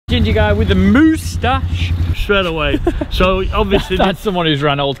ginger guy with the moustache. Straight away. So obviously that's someone who's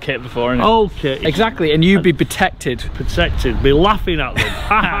ran old kit before, isn't it? Old kit. Exactly, and you'd be protected. Protected. Be laughing at them.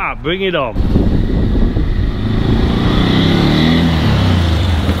 Ha ha, bring it on.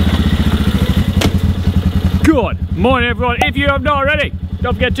 Good morning everyone. If you have not already,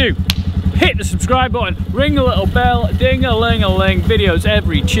 don't forget to hit the subscribe button, ring the little bell, ding-a-ling-a-ling. Videos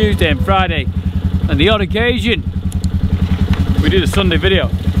every Tuesday and Friday. And the odd occasion, we do the Sunday video.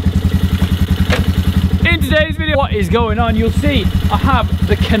 In today's video, what is going on? You'll see I have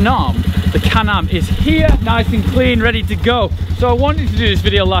the Can-Am. The Can-Am is here, nice and clean, ready to go. So I wanted to do this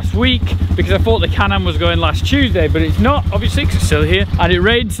video last week because I thought the Can-Am was going last Tuesday, but it's not, obviously, because it's still here. And it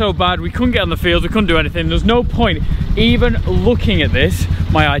rained so bad, we couldn't get on the fields, we couldn't do anything. There's no point even looking at this,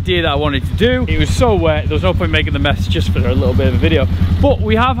 my idea that I wanted to do. It was so wet, there was no point making the mess just for a little bit of a video. But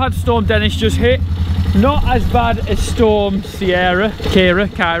we have had Storm Dennis just hit. Not as bad as Storm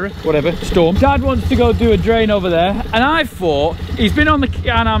Kyra, whatever, Storm. Dad wants to go do a drain over there, and I thought, he's been on the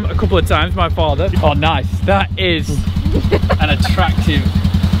Can-Am a couple of times, my father. Oh, nice. That is an attractive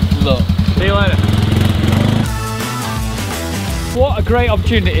look. See you later. What a great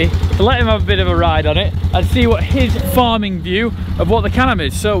opportunity to let him have a bit of a ride on it and see what his farming view of what the Can-Am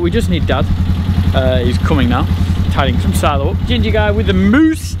is. So we just need Dad. He's coming now, tidying some silo up. Ginger guy with the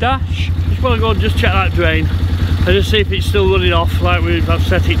moustache. Just want to go and just check that drain and just see if it's still running off like I've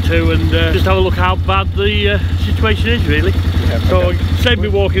set it to, and just have a look how bad the situation is really. Yeah, so save me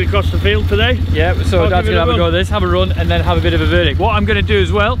walking across the field today. Yeah, so Dad's going to have a go at this, have a run, and then have a bit of a verdict. What I'm going to do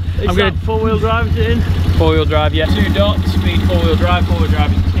as well, I'm going to four-wheel drive it in. Four-wheel drive, yeah. 2 dots, speed four-wheel drive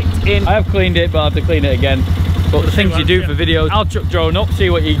is kicked in. I have cleaned it, but I'll have to clean it again. But the things you do for videos, I'll chuck drone up,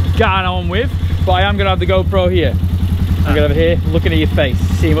 see what you got on with. But I am going to have the GoPro here. I'm going to have it here, looking at your face,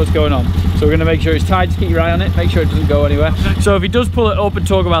 seeing what's going on. So we're going to make sure it's tight, just keep your eye on it, make sure it doesn't go anywhere. So if he does pull it up and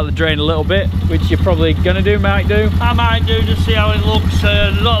talk about the drain a little bit, which you're probably going to do, might do. I might do, just see how it looks.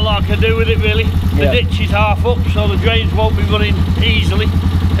 Not a lot I can do with it really. The ditch is half up, so the drains won't be running easily.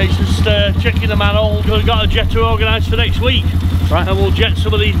 It's just checking the manhole. We've got a jetter organised for next week. Right. And we'll jet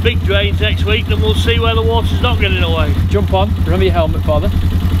some of these big drains next week, and we'll see where the water's not getting away. Jump on, remember your helmet, father.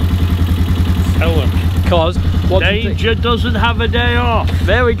 Helmet. Because danger doesn't have a day off.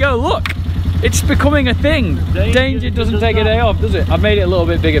 There we go, look. It's becoming a thing. Danger doesn't take a day off, does it? I've made it a little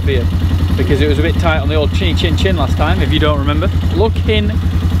bit bigger for you because it was a bit tight on the old chinny chin chin last time, if you don't remember. Looking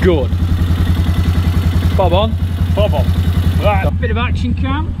good. Bob on. Bob on. Right. A bit of action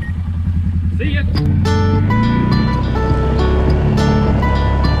cam. See ya.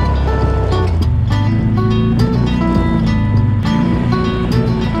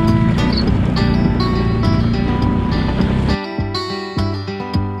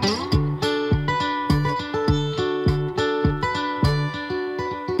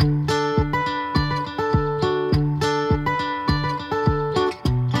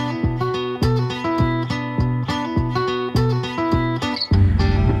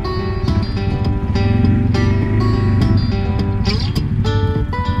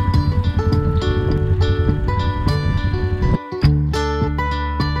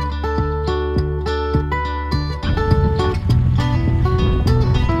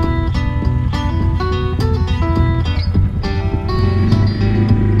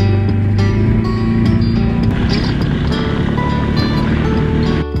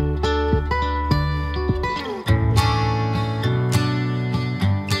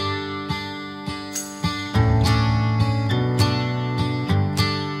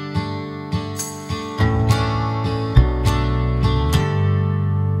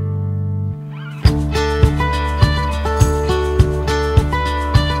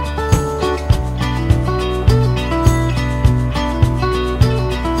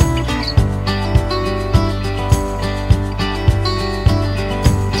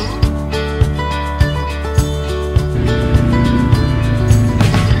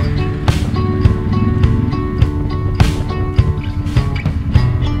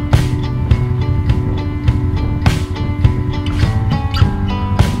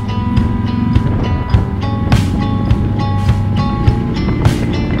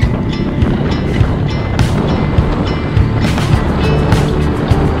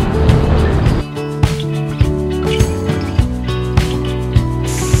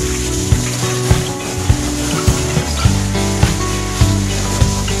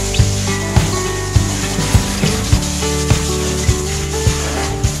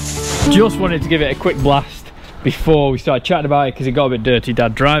 Just wanted to give it a quick blast before we started chatting about it because it got a bit dirty,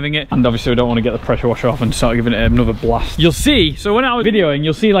 Dad driving it, and obviously we don't want to get the pressure washer off and start giving it another blast. You'll see, so when I was videoing,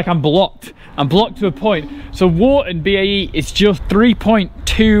 you'll see like I'm blocked to a point. So Wharton BAE is just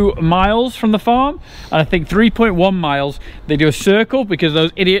 3.2 miles from the farm, and I think 3.1 miles they do a circle because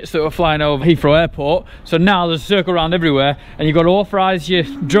those idiots that were flying over Heathrow Airport. So now there's a circle around everywhere, and you've got to authorise your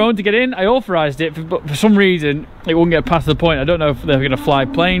drone to get in. I authorised it, but for some reason it wouldn't get past the point. I don't know if they're going to fly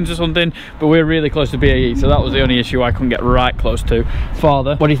planes or something, but we're really close to BAE, so that was the only issue I couldn't get right close to.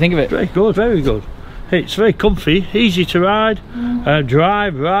 Father, what do you think of it? Very good, very good. It's very comfy, easy to ride,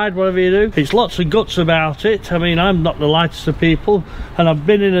 drive, ride, whatever you do. It's lots of guts about it. I mean, I'm not the lightest of people, and I've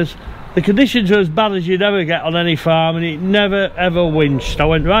been in the conditions are as bad as you'd ever get on any farm, and it never ever winched. I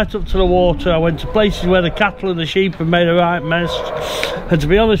went right up to the water. I went to places where the cattle and the sheep have made a right mess, and to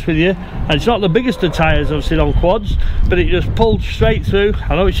be honest with you, and it's not the biggest of tyres I've seen on quads, but it just pulled straight through.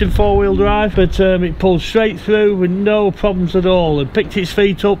 I know it's in four-wheel drive, but it pulled straight through with no problems at all, and picked its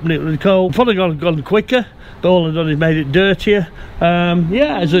feet up, and it was cold. Probably gone quicker, but all I've done is made it dirtier.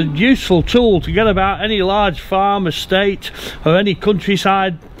 Yeah, it's a useful tool to get about any large farm, estate, or any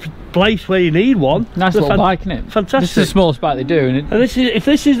countryside place where you need one. Nice little bike, isn't it? Fantastic. This is the smallest bike they do, isn't it? And if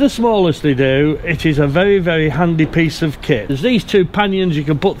this is the smallest they do, it is a very, very handy piece of kit. There's these two panions you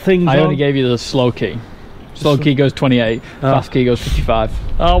can put things on. I only gave you the slow key. Slow key goes 28, fast key goes 55.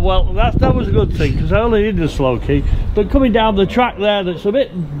 Oh well, that was a good thing because I only needed a slow key. But coming down the track there, that's a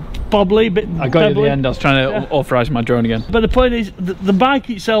bit bobbly, bit I got you at the end. I was trying to authorise my drone again. But the point is, the bike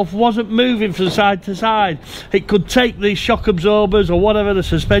itself wasn't moving from side to side. It could take these shock absorbers or whatever, the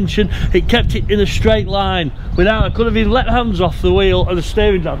suspension. It kept it in a straight line without. I could have even let hands off the wheel and the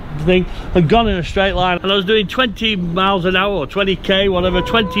steering thing and gone in a straight line. And I was doing 20 miles an hour or 20k, whatever,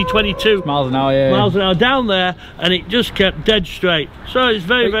 22 miles an hour, yeah. Miles an hour down there, and it just kept dead straight. So it's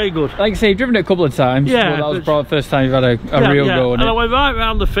very, very good. Like I say, you've driven it a couple of times. Yeah, that was probably the first time you've had a real go on it. And I went right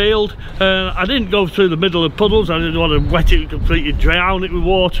around the field. I didn't go through the middle of puddles. I didn't want to wet it completely, drown it with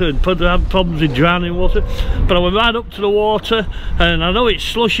water, and have problems with drowning water. But I went right up to the water, and I know it's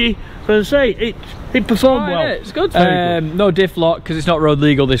slushy, but I say it performed well. It's good. No diff lock because it's not road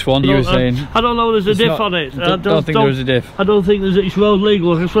legal. This one, you were saying. I don't know. There's a diff on it. I don't think there is a diff. I don't think it's road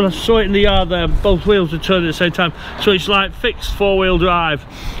legal. Because when I saw it in the yard there, both wheels were turning at the same time. So it's like fixed four-wheel drive.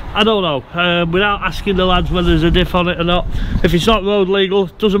 I don't know. Without asking the lads whether there's a diff on it or not. If it's not road legal,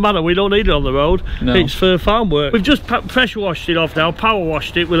 it doesn't matter. We don't need it on the road. No. It's for farm work. We've just pressure washed it off now. Power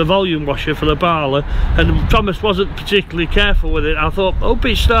washed it with a volume washer for the parlour. And Thomas wasn't particularly careful with it. I thought, hope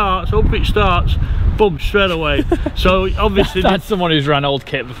it starts. Boom, straight away. So obviously that's someone who's ran old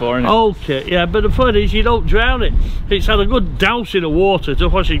kit before, isn't it? Old kit, yeah. But the point is, you don't drown it. It's had a good dousing of water to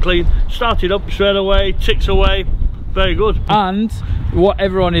wash it clean. Started up straight away, ticks away. Very good. And what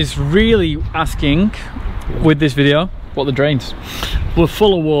everyone is really asking with this video, what the drains? We're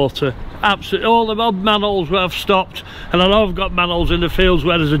full of water. Absolutely, all the odd manholes where I've stopped, and I know I've got manholes in the fields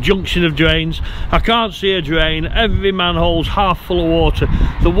where there's a junction of drains. I can't see a drain. Every manhole's half full of water.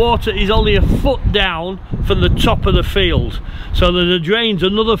 The water is only a foot down from the top of the field, so the drain's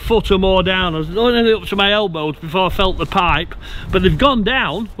another foot or more down. I was only up to my elbows before I felt the pipe, but they've gone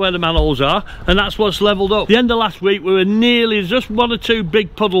down where the manholes are, and that's what's levelled up. The end of last week we were nearly, just one or two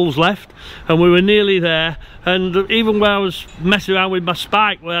big puddles left, and we were nearly there. And even where I was messing around with my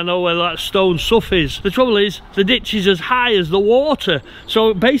spike, where I know where that stone sough is, the trouble is the ditch is as high as the water,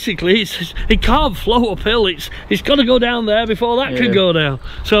 so basically it can't flow uphill. It's got to go down there before that can go down.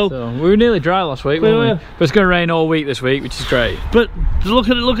 So we were nearly dry last week, weren't we? But it's going to rain all week this week, which is great. But look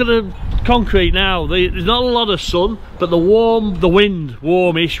at the concrete now. There's not a lot of sun, but the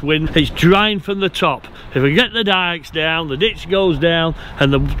warmish wind, it's drying from the top. If we get the dikes down, the ditch goes down,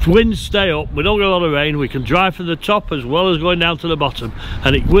 and the winds stay up, we don't get a lot of rain, we can dry from the top as well as going down to the bottom,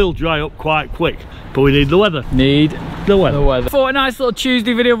 and it will dry up quite quick. But we need the weather. For a nice little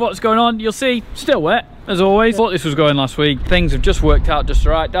Tuesday video of what's going on, you'll see, still wet as always. Thought this was going last week. Things have just worked out just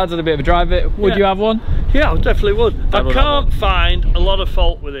right. Dad's had a bit of a drive it. Would you have one? Yeah, I definitely would. I can't find a lot of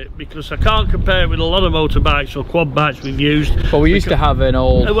fault with it because I can't compare it with a lot of motorbikes or quad bikes we've used. But we used to have an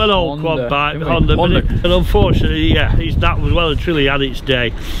old quad bike, Honda. And unfortunately, yeah, that was well and truly had its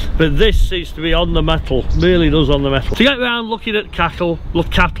day. But this seems to be on the metal, really does on the metal. To get around looking at cattle,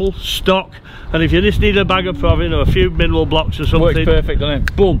 stock, and if you just need a bag of proving or a few mineral blocks or something, works perfect, doesn't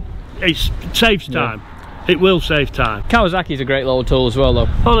it? Boom, it saves time. It will save time. Kawasaki's a great little tool as well though.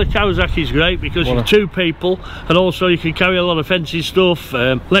 Oh, the Kawasaki's great because you're 2 people, and also you can carry a lot of fencing stuff,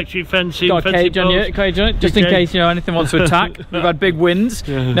 electric fencing, got a cage on it, just in case, you know, anything wants to attack. We've had big winds,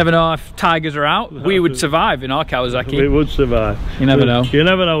 never know if tigers are out. We would survive in our Kawasaki. We would survive. You never know. You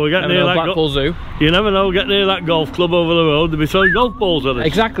never know, we're getting near that Blackpool Zoo. You never know, get near that golf club over the road, they'll be throwing golf balls at us.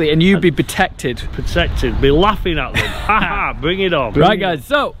 Exactly, and you'd be protected. Protected, be laughing at them. Haha, bring it on. Right guys,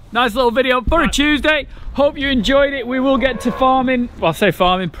 so nice little video for a Tuesday. Hope you enjoyed it. We will get to farming, well, I say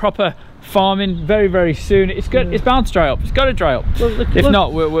farming, proper farming very, very soon. It's good. It's bound to dry up. It's got to dry up. If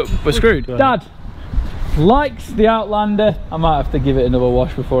not, we're screwed. Dad likes the Outlander. I might have to give it another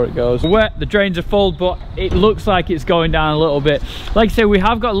wash before it goes wet. The drains are full, but it looks like it's going down a little bit. Like I say, we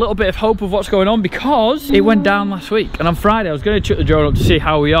have got a little bit of hope of what's going on because it went down last week, and on Friday I was going to chuck the drone up to see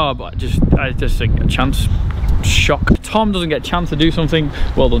how we are, but I just think a chance. Shock. Tom doesn't get a chance to do something.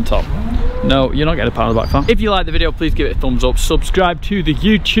 Well done, Tom. No, you're not getting a pound of the back, fam. If you like the video, please give it a thumbs up. Subscribe to the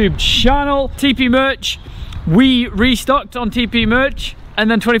YouTube channel. TP merch. We restocked on TP merch,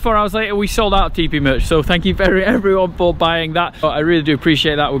 and then 24 hours later we sold out of TP merch. So thank you everyone for buying that. I really do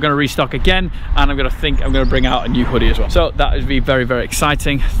appreciate that. We're going to restock again, and I'm going to bring out a new hoodie as well. So that would be very, very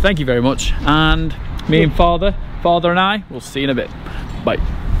exciting. Thank you very much. And me and father and I will see you in a bit. Bye.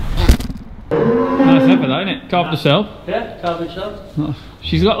 Nice heifer, that, isn't it? Carved herself. Yeah, carved herself. Oh,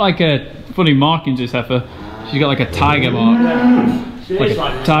 she's got like a funny markings, this heifer. She's got like a tiger mark. Like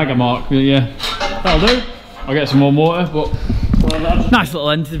a tiger mark, yeah. That'll do. I'll get some more mortar, but nice little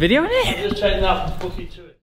end to the video, isn't it? Just taking that and put it to it.